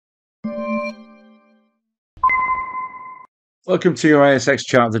Welcome to your ASX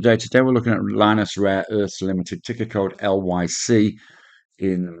chart of the day. Today we're looking at Lynas Rare Earths Limited, ticker code LYC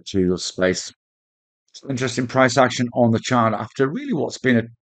in the materials space. Some interesting price action on the chart after really what's been a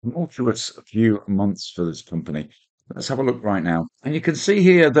tumultuous few months for this company. Let's have a look right now. And you can see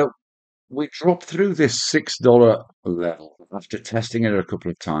here that we dropped through this $6 level after testing it a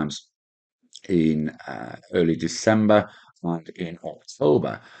couple of times in early December and in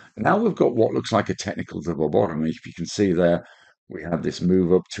October. Now we've got what looks like a technical double bottom. If you can see there, we had this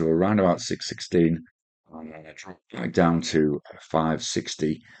move up to around about 616 and then a drop back down to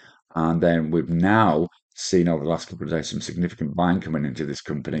 560. And then we've now seen over the last couple of days some significant buying coming into this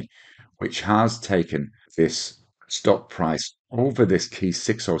company, which has taken this stock price over this key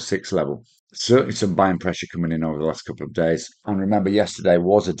 606 level. Certainly some buying pressure coming in over the last couple of days. And remember, yesterday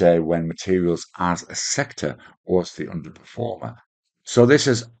was a day when materials as a sector was the underperformer. So this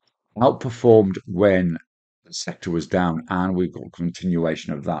has outperformed when the sector was down, and we've got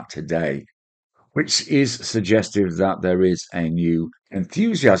continuation of that today, which is suggestive that there is a new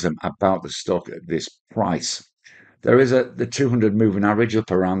enthusiasm about the stock at this price. There is the 200 moving average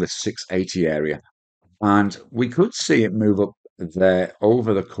up around the 680 area, and we could see it move up there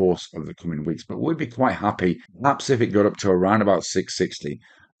over the course of the coming weeks, but we'd be quite happy. Perhaps if it got up to around about 660,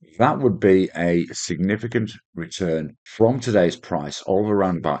 that would be a significant return from today's price of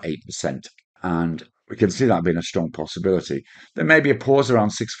around about 8%. And we can see that being a strong possibility. There may be a pause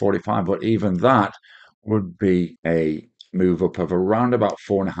around 645, but even that would be a move up of around about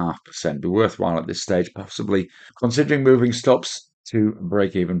 4.5%. Be worthwhile at this stage, possibly considering moving stops to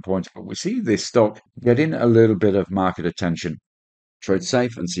break-even point. But we see this stock getting a little bit of market attention. Trade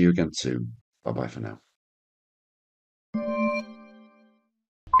safe and see you again soon. Bye bye for now.